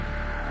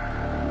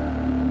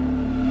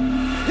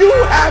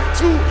have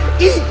to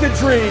eat the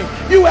dream.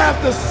 You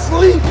have to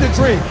sleep the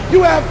dream.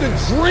 You have to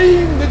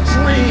dream the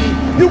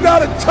dream. You got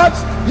to touch.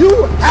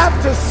 You have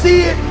to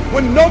see it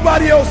when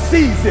nobody else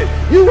sees it.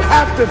 You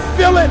have to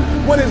feel it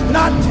when it's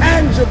not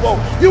tangible.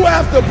 You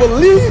have to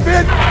believe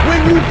it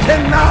when you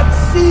cannot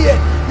see it.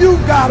 You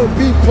got to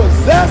be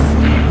possessed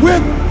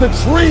with the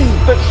dream.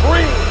 The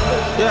dream.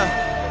 Yeah.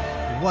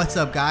 What's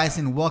up, guys,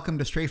 and welcome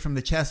to Straight from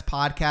the Chest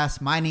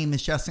podcast. My name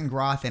is Justin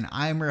Groth, and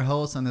I'm your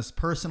host on this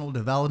personal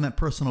development,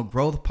 personal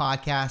growth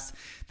podcast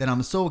that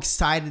I'm so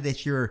excited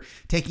that you're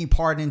taking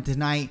part in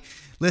tonight.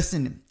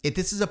 Listen, if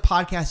this is a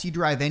podcast you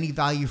derive any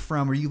value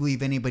from, or you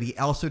believe anybody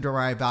else will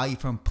derive value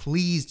from,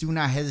 please do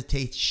not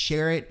hesitate to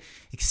share it,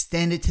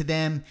 extend it to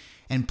them,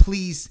 and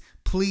please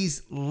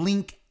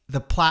link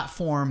the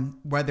platform,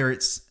 whether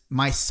it's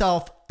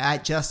myself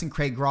at Justin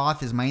Craig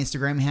Groth is my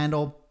Instagram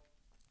handle,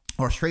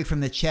 or Straight from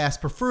the Chest,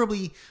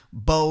 preferably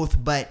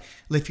both. But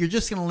if you're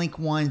just going to link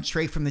one,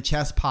 Straight from the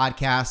Chest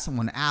podcast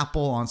on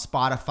Apple, on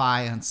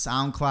Spotify, on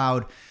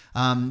SoundCloud,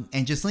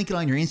 and just link it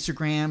on your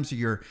Instagrams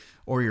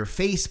or your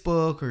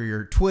Facebook or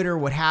your Twitter,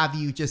 what have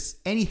you, just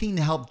anything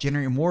to help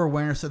generate more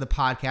awareness of the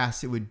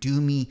podcast. It would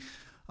do me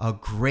a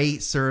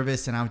great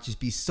service, and I would just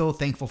be so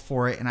thankful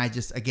for it. And I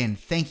just, again,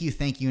 thank you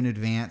in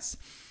advance.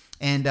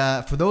 And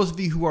for those of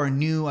you who are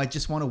new, I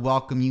just want to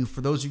welcome you.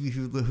 For those of you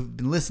who've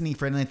been listening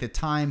for any length of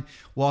time,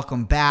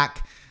 welcome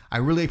back. I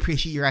really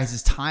appreciate your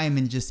guys' time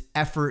and just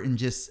effort and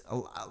just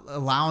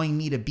allowing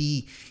me to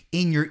be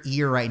in your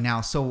ear right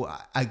now. So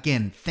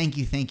again, thank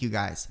you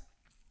guys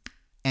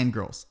and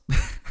girls.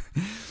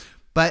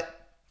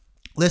 But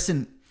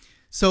listen,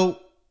 so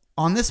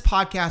on this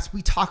podcast,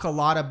 we talk a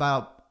lot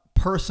about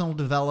personal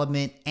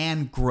development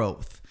and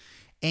growth.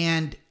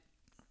 And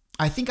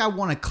I think I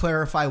want to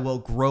clarify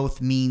what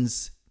growth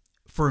means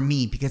for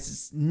me,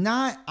 because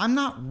I'm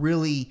not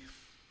really,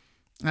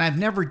 and I've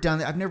never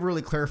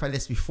really clarified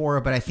this before,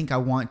 but I think I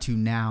want to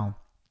now.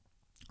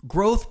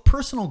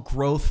 Personal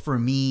growth for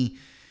me,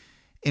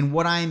 and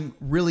what I'm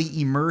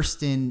really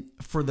immersed in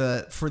for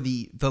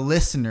the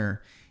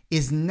listener,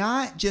 is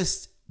not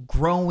just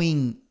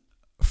growing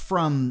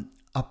from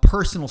a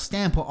personal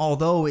standpoint,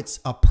 although it's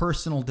a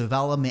personal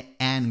development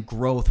and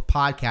growth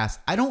podcast.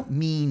 I don't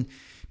mean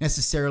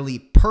necessarily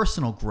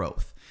personal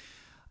growth.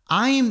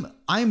 I'm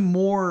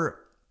more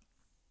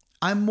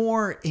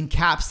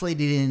encapsulated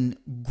in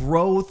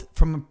growth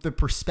from the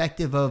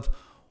perspective of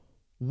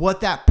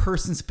what that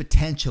person's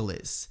potential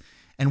is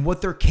and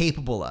what they're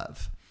capable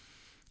of.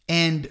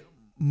 And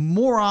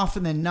more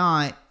often than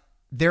not,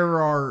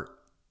 there are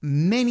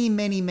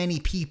many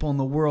people in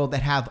the world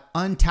that have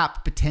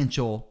untapped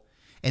potential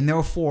and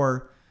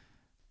therefore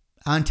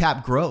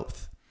untapped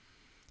growth.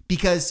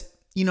 Because,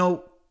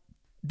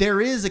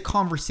 there is a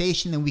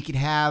conversation that we could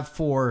have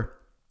for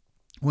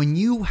when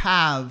you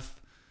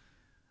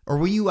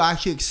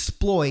actually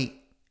exploit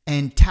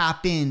and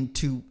tap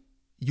into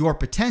your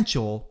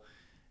potential,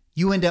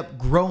 you end up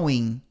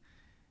growing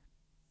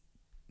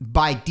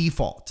by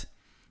default.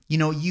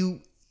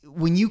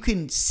 When you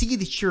can see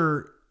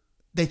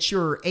that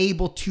you're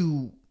able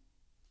to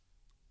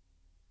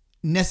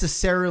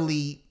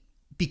necessarily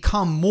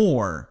become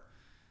more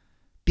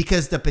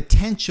because the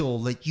potential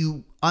that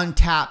you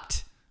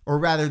untapped, or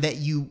rather that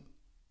you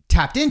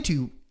tapped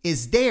into,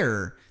 is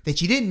there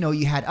that you didn't know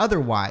you had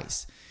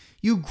otherwise.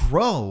 You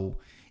grow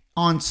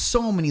on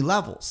so many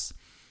levels.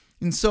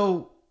 And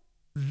so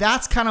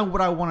that's kind of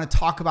what I want to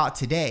talk about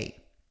today.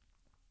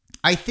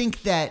 I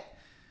think that,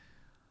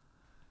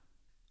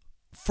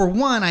 for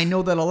one, I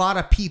know that a lot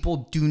of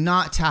people do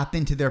not tap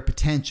into their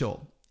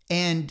potential.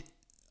 And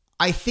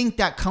I think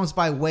that comes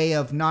by way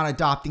of not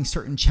adopting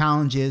certain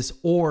challenges,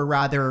 or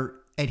rather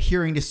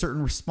adhering to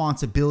certain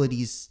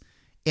responsibilities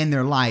in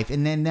their life.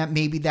 And then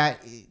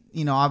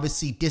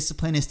obviously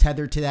discipline is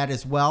tethered to that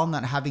as well,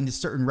 not having the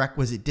certain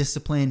requisite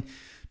discipline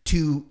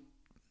to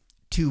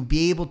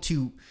be able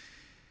to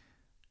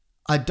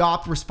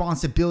adopt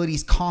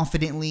responsibilities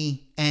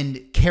confidently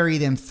and carry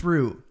them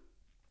through.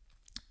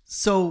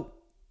 So,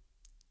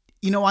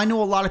 I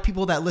know a lot of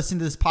people that listen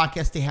to this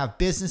podcast, they have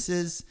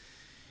businesses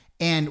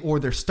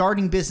or they're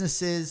starting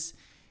businesses,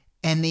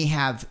 and they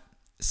have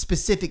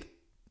specific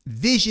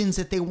visions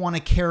that they want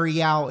to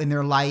carry out in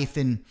their life.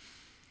 And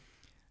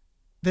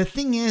the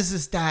thing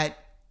is that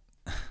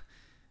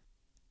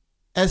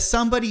as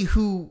somebody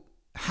who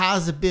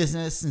has a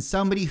business and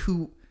somebody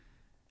who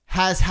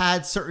has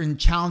had certain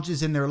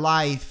challenges in their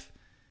life,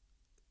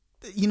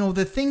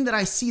 the thing that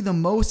I see the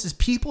most is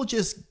people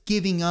just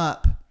giving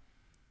up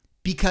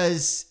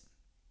because,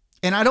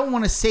 and I don't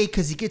want to say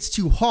because it gets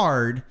too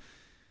hard,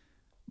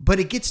 but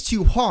it gets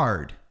too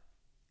hard.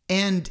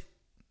 And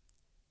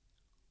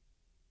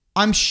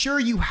I'm sure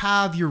you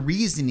have your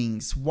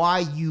reasonings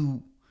why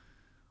you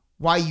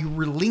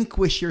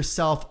relinquish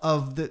yourself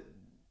of the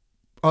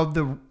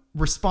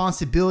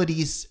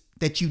responsibilities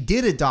that you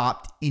did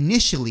adopt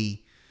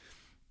initially.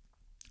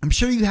 I'm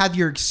sure you have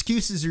your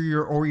excuses or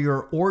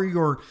your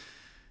your,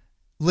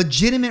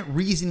 legitimate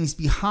reasonings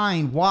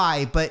behind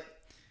why, but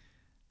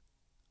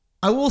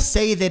I will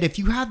say that if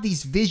you have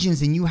these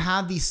visions and you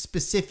have these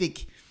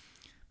specific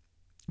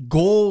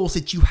goals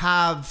that you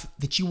have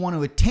that you want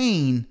to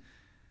attain,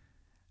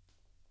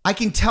 I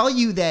can tell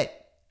you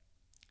that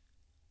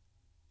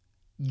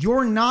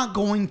you're not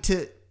going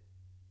to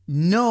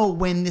know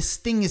when this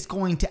thing is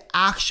going to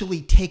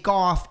actually take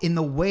off in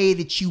the way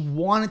that you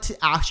want it to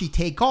actually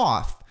take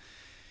off.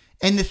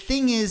 And the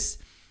thing is,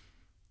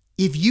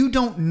 if you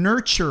don't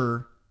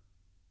nurture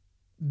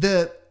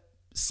the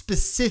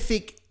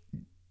specific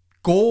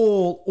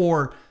goal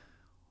or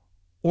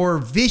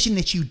vision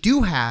that you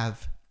do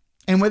have,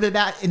 and whether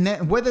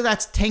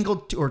that's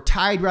tangled or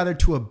tied rather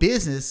to a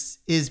business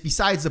is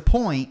besides the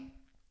point.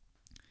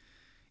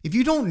 If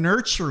you don't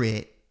nurture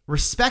it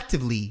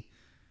respectively,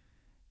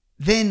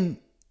 then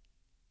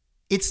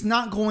it's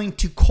not going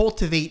to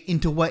cultivate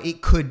into what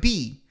it could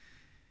be.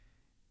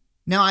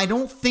 Now, I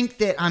don't think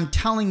that I'm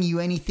telling you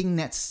anything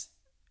that's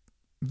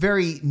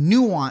very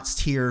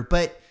nuanced here,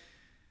 but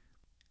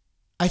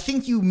I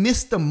think you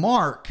missed the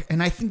mark.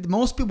 And I think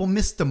most people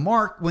miss the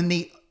mark when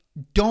they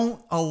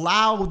don't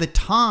allow the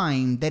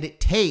time that it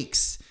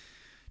takes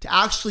to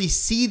actually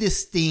see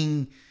this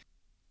thing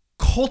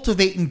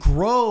cultivate and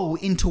grow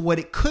into what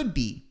it could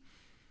be.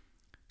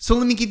 So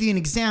let me give you an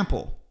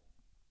example.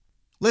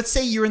 Let's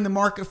say you're in the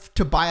market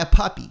to buy a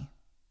puppy,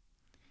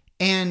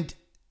 and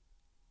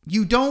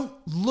you don't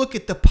look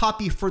at the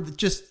puppy for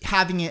just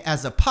having it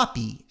as a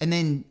puppy and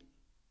then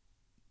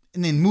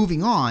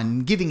moving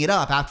on, giving it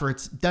up after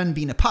it's done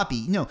being a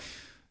puppy. No,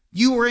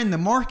 you are in the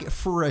market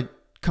for a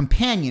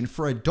companion,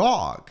 for a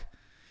dog.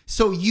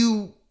 So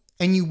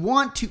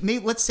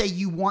let's say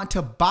you want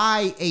to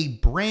buy a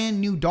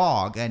brand new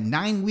dog, a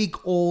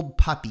 9-week-old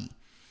puppy.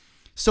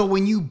 So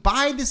when you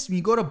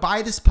go to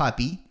buy this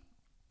puppy,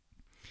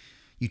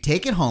 you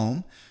take it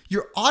home,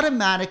 you're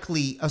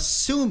automatically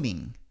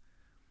assuming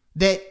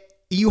that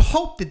you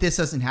hope that this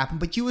doesn't happen,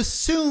 but you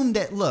assume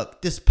that,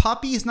 look, this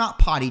puppy is not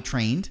potty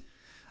trained.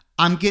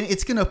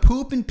 It's going to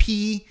poop and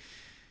pee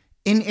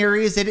in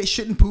areas that it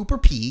shouldn't poop or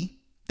pee,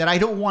 that I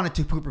don't want it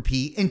to poop or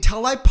pee,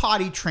 until I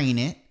potty train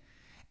it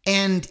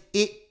and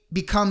it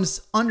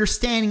becomes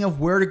understanding of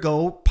where to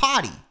go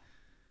potty.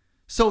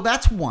 So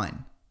that's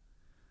one.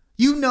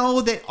 You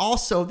know that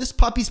also this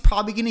puppy's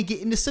probably going to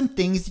get into some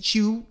things that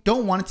you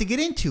don't want it to get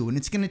into, and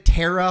it's going to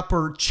tear up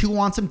or chew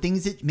on some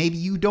things that maybe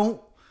you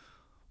don't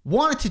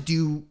want it to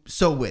do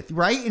so with,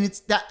 right?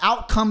 And that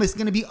outcome is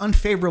going to be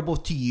unfavorable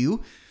to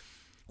you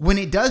when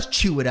it does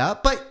chew it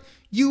up, but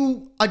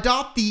you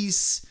adopt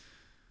these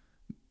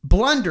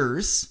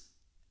blunders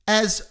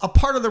as a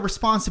part of the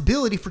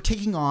responsibility for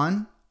taking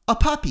on a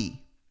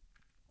puppy.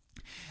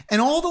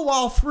 And all the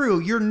while through,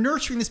 you're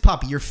nurturing this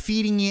puppy, you're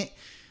feeding it,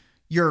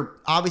 you're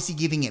obviously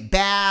giving it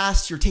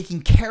baths, you're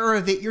taking care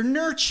of it, you're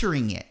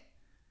nurturing it.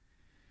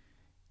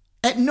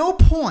 At no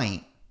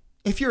point,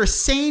 if you're a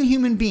sane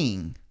human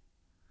being,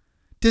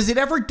 does it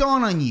ever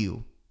dawn on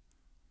you,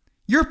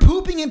 you're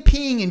pooping and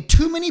peeing in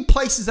too many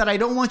places that I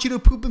don't want you to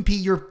poop and pee.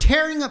 You're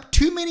tearing up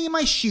too many of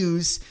my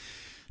shoes.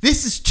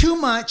 This is too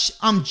much.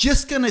 I'm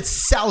just going to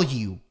sell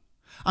you.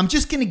 I'm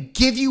just going to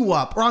give you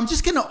up, or I'm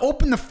just going to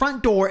open the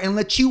front door and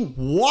let you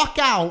walk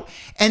out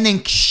and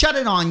then shut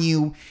it on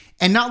you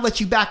and not let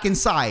you back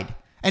inside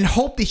and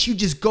hope that you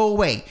just go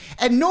away.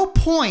 At no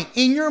point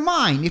in your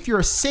mind, if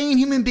you're a sane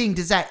human being,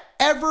 does that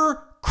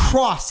ever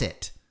cross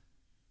it.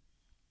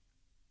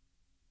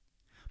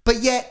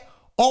 But yet,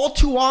 all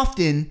too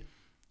often,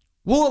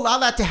 we'll allow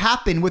that to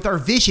happen with our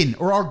vision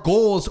or our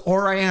goals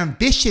or our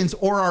ambitions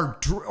or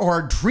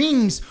our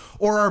dreams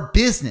or our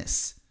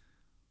business.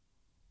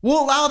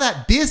 We'll allow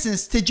that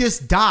business to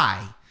just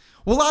die.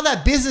 We'll allow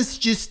that business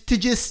to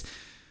just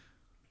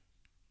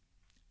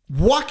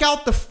walk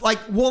out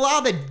we'll allow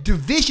the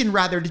division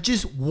rather to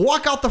just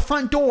walk out the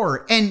front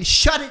door and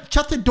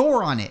shut the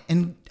door on it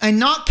and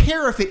not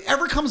care if it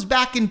ever comes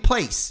back in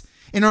place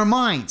in our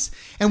minds.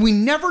 And we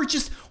never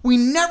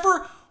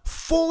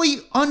fully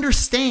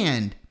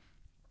understand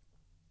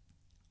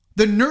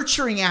the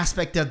nurturing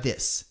aspect of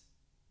this.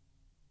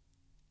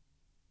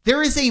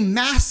 There is a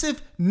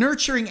massive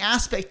nurturing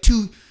aspect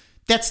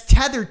that's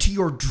tethered to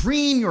your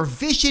dream, your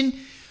vision,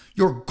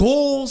 your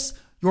goals,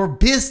 your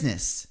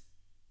business.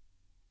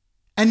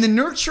 And the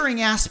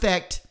nurturing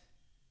aspect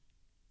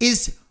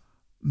is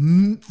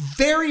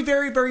very,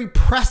 very, very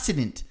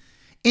precedent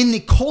in the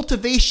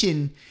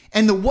cultivation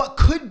and the what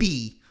could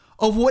be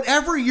of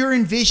whatever you're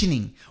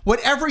envisioning,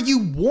 whatever you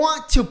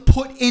want to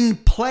put in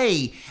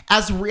play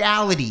as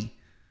reality.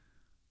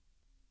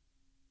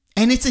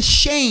 And it's a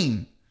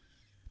shame,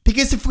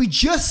 because if we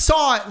just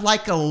saw it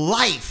like a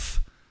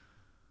life,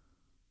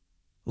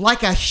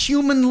 like a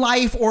human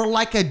life, or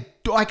like a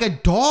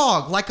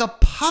dog, like a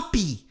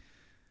puppy,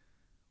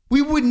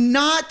 we would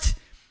not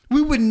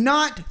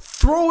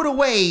throw it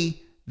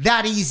away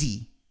that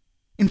easy.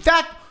 In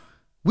fact,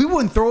 we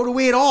wouldn't throw it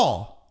away at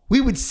all. We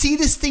would see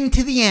this thing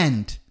to the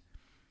end.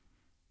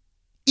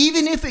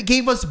 Even if it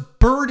gave us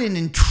burden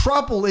and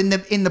trouble in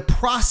the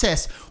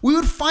process, we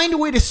would find a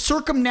way to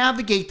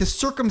circumnavigate the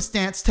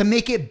circumstance to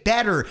make it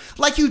better.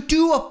 Like you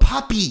do a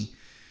puppy.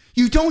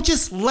 You don't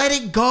just let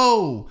it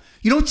go.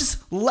 You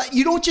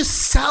don't just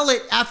sell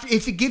it after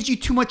if it gives you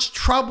too much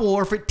trouble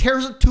or if it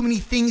tears up too many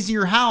things in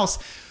your house.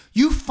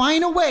 You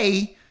find a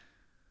way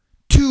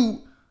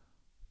to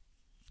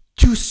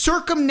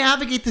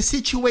circumnavigate the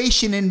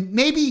situation and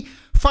maybe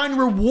find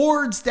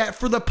rewards that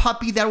for the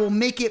puppy that will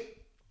make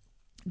it,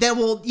 that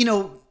will,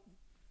 you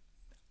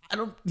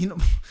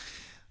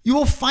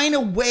will find a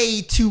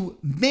way to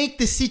make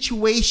the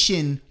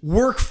situation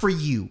work for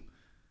you.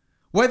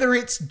 Whether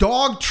it's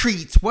dog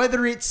treats,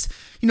 whether it's,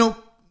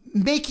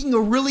 making a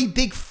really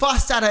big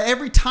fuss out of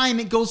every time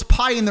it goes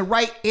potty in the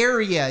right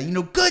area.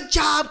 Good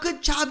job.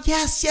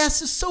 Yes,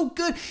 it's so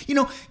good.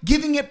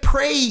 Giving it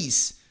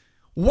praise.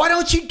 Why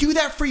don't you do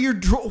that for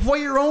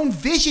your own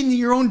vision and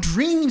your own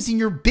dreams and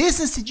your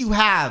business that you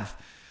have?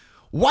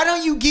 Why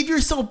don't you give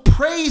yourself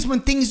praise when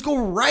things go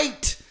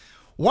right?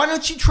 Why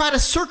don't you try to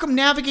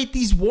circumnavigate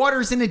these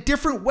waters in a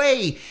different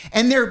way?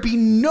 And there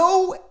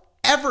never,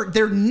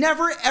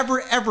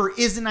 ever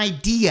is an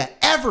idea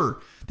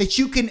ever that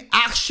you can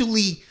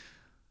actually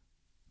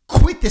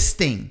quit this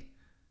thing.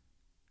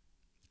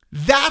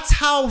 That's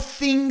how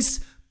things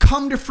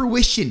come to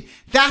fruition.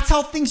 That's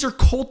how things are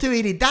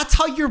cultivated. That's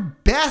how your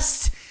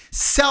best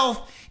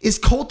self is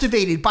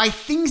cultivated, by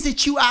things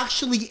that you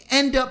actually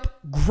end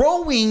up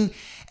growing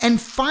and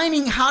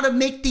finding how to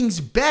make things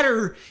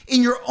better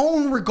in your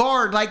own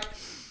regard. Like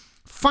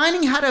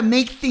finding how to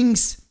make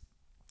things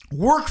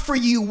work for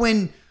you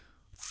when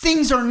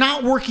things are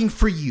not working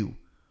for you.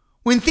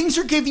 When things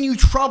are giving you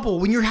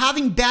trouble, when you're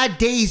having bad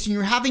days, when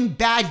you're having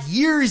bad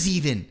years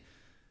even.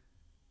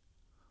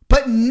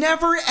 But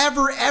never,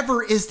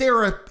 ever is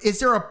there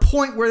a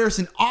point where there's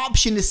an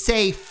option to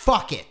say,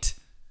 fuck it.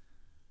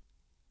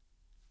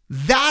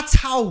 That's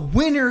how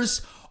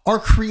winners are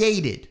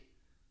created.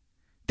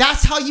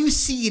 That's how you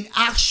see an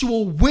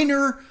actual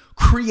winner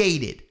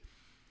created.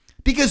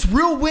 Because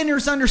real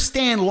winners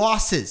understand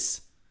losses.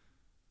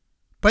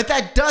 But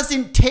that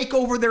doesn't take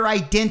over their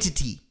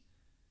identity.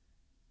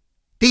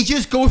 They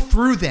just go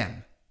through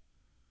them,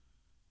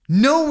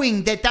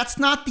 knowing that that's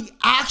not the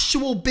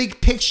actual big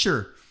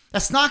picture.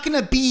 That's not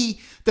going to be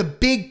the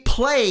big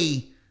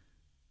play.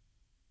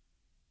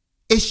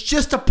 It's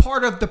just a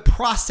part of the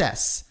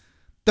process.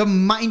 The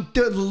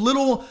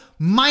little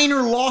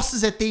minor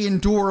losses that they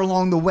endure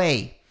along the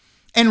way.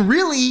 And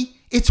really,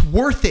 it's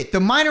worth it.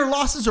 The minor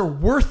losses are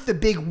worth the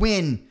big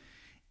win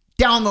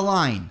down the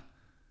line.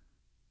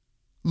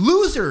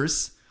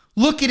 Losers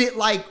look at it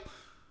like,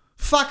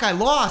 fuck, I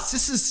lost.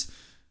 This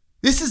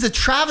is a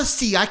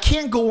travesty. I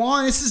can't go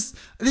on. This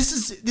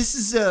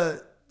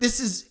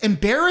is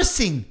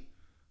embarrassing.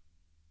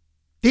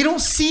 They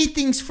don't see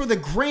things for the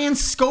grand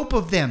scope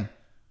of them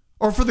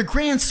or for the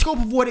grand scope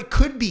of what it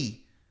could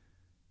be.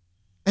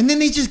 And then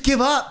they just give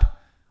up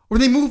or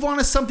they move on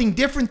to something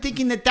different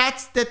thinking that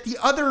the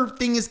other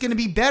thing is going to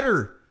be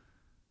better.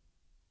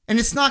 And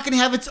it's not going to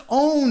have its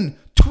own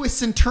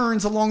twists and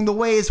turns along the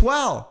way as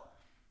well.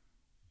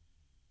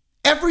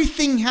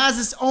 Everything has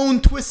its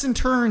own twists and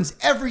turns.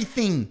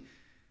 Everything.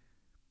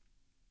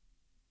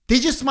 They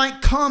just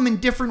might come in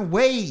different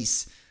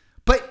ways.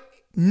 But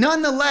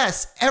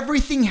nonetheless,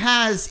 everything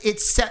has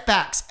its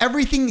setbacks.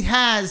 Everything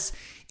has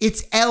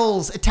its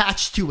L's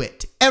attached to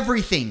it.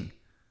 Everything.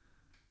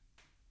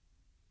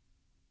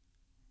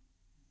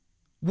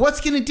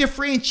 What's going to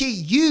differentiate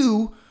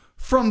you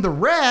from the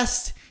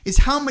rest is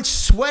how much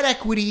sweat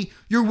equity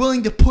you're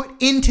willing to put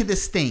into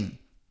this thing.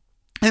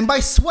 And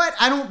by sweat,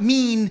 I don't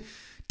mean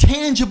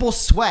tangible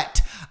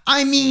sweat.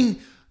 I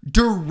mean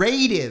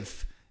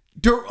durative.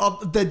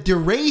 The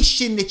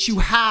duration that you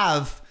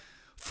have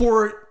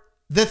for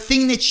the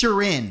thing that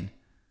you're in.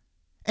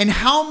 And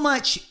how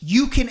much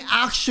you can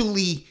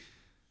actually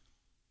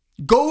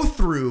go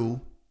through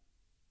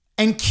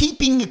and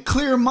keeping a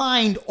clear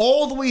mind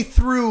all the way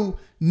through,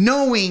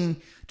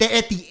 knowing that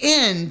at the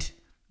end,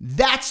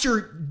 that's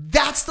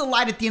the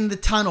light at the end of the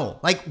tunnel.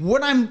 Like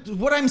what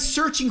I'm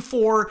searching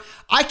for,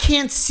 I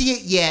can't see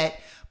it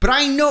yet, but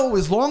I know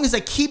as long as I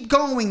keep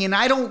going and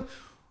I don't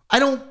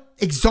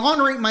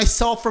exonerate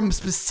myself from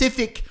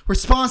specific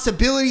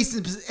responsibilities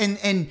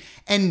and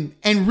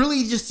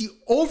really just the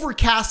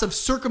overcast of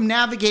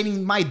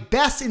circumnavigating my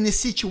best in this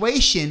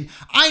situation,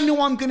 I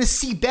know I'm going to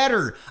see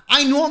better.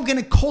 I know I'm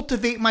going to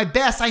cultivate my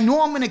best. I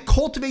know I'm going to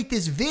cultivate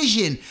this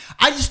vision.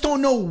 I just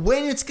don't know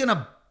when it's going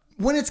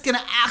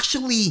to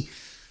actually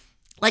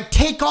like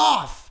take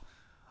off.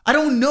 I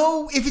don't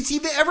know if it's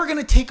even ever going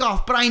to take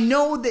off, but I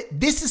know that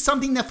this is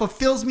something that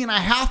fulfills me and I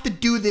have to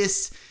do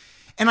this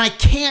and I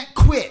can't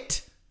quit.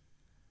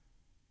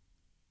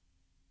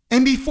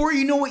 And before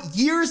you know it,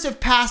 years have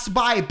passed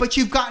by, but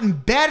you've gotten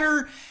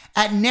better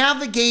at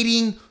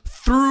navigating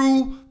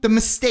through the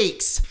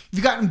mistakes.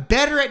 You've gotten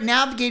better at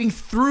navigating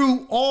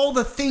through all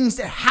the things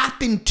that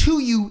happened to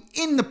you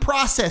in the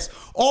process,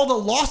 all the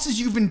losses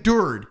you've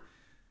endured.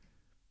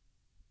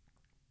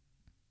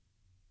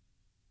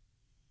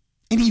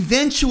 And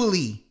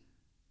eventually,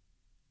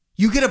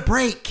 you get a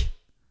break.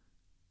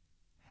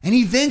 And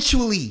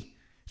eventually,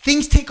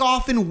 Things take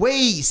off in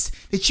ways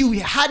that you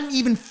hadn't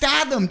even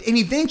fathomed, and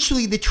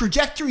eventually the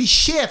trajectory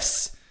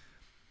shifts.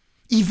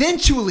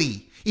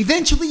 Eventually.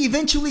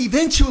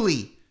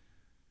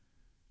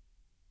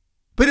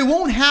 But it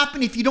won't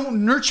happen if you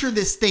don't nurture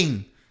this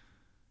thing.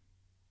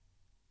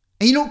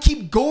 And you don't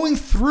keep going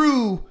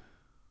through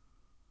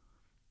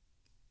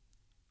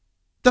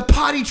the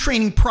potty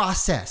training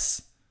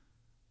process.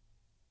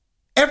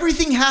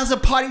 Everything has a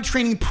potty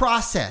training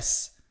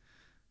process.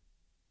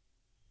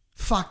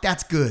 Fuck,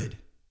 that's good.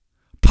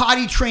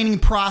 Potty training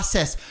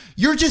process.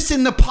 You're just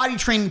in the potty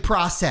training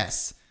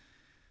process.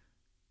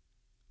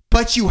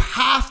 But you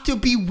have to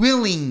be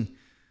willing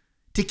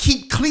to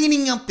keep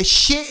cleaning up the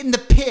shit and the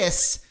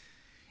piss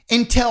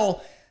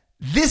until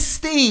this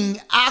thing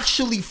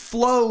actually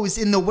flows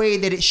in the way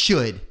that it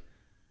should.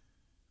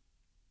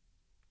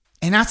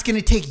 And that's going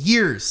to take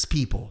years,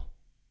 people.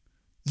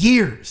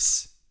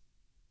 Years.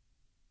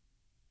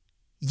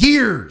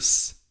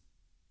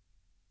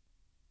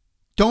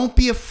 Don't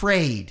be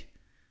afraid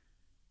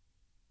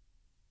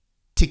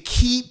to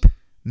keep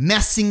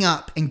messing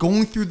up and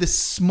going through the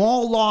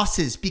small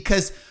losses,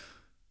 because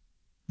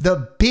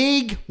the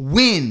big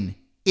win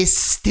is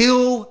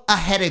still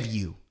ahead of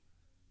you.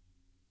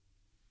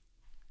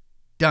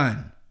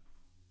 Done.